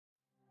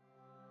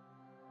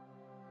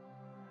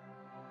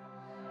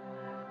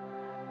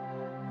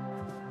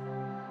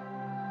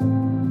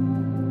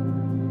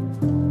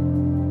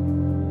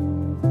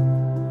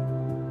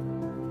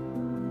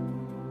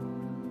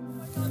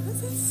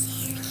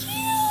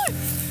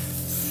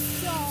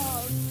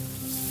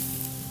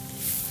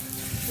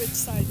Which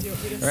side do you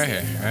want me to Right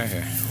here, right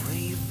here.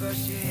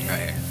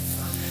 Right here.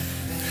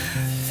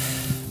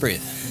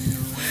 Breathe.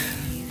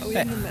 Are we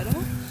in the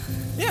middle?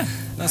 Yeah,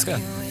 that's good.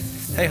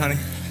 Hey, honey.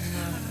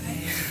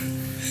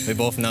 We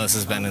both know this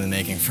has been in the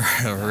making for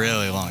a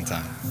really long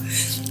time.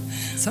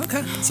 It's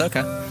okay, it's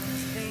okay.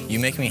 You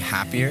make me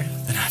happier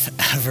than I've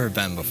ever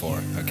been before,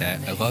 okay?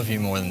 I love you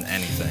more than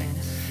anything.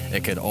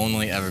 It could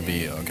only ever be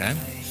you, okay?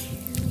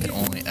 It could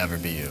only ever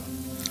be you.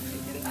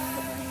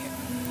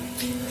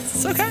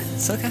 It's okay,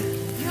 it's okay.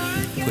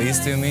 Please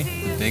do me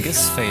the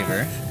biggest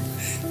favor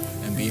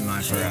and be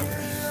mine forever.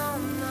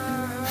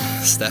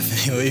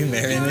 Stephanie, will you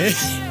marry me?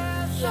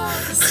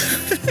 Yes.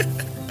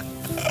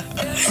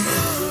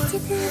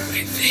 Tip of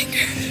my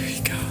finger. There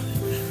you go.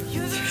 There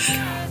you go.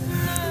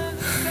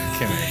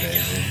 Come here,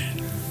 baby.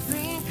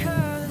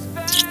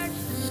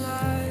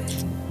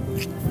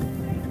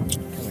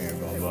 Come here,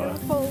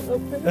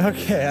 Bubba.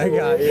 Okay, I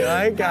got you.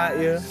 I got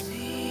you.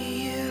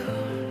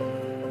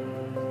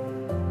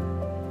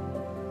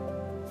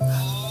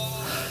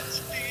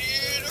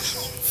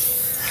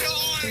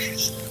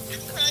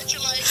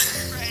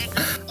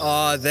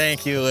 Oh,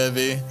 thank you,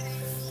 Libby.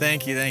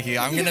 Thank you, thank you.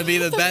 I'm gonna be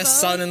the best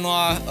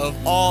son-in-law of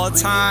all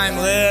time,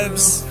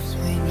 Libs.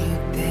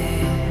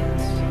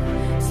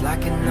 It's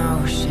like an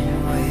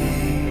ocean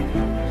wave.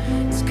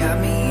 It's got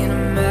me in a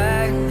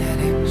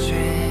magnetic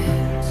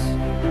trance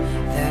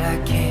that I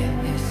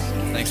can't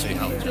escape. Thanks for your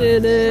help.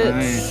 Did it.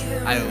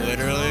 I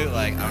literally,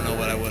 like, I don't know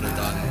what I would have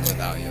done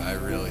without you. I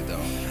really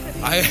don't.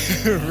 I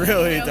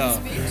really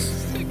don't.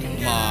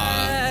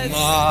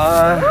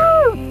 Ma.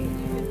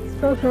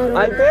 I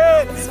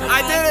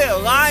did it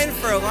line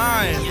for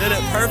line. Did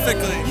it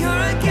perfectly. You're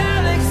a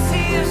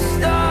galaxy of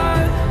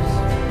stars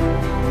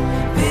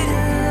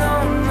beating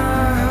on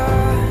my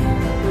heart.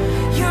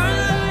 You're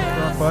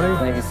like Buddy,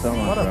 Thank you so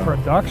much. what a bro.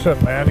 production,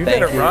 man. You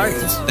did it right.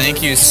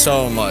 Thank you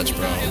so much,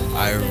 bro.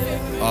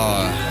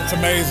 It's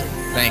amazing.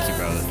 Thank you,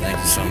 brother. Thank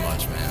you so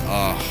much, man.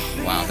 Oh,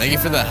 wow. Thank you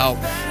for the help.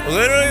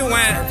 Literally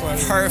went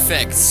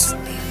perfect.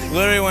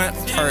 Literally went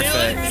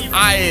perfect.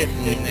 I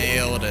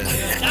nailed it.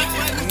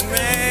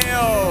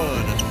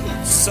 Nailed.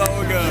 So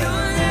good.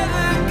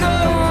 never go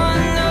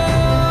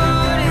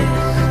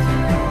unnoticed.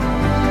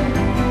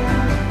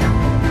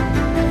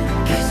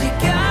 'Cause you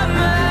got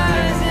my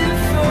eyes in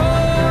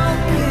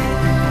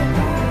focus.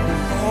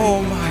 Oh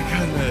my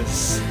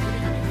goodness.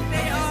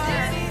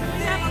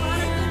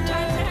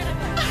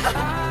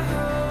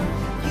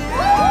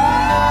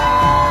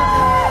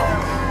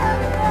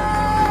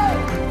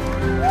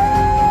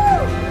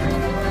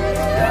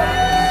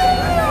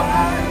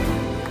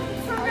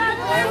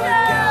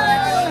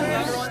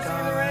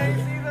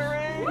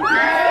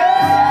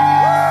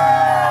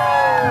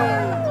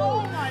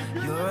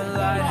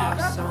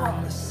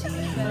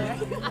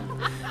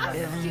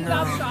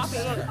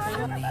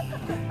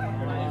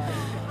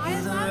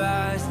 You're the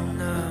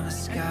rising of the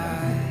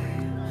sky,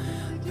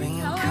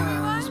 bringing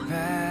colors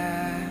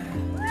back.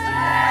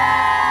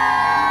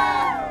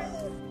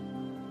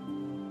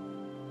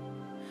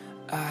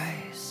 I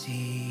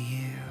see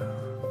you.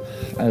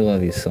 I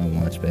love you so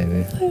much,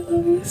 baby. I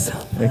love you so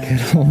much. It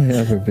could only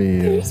ever be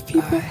you. There's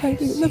people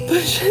hiding in the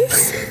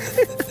bushes.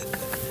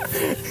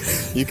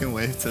 You can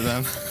wave to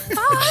them.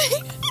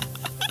 Hi.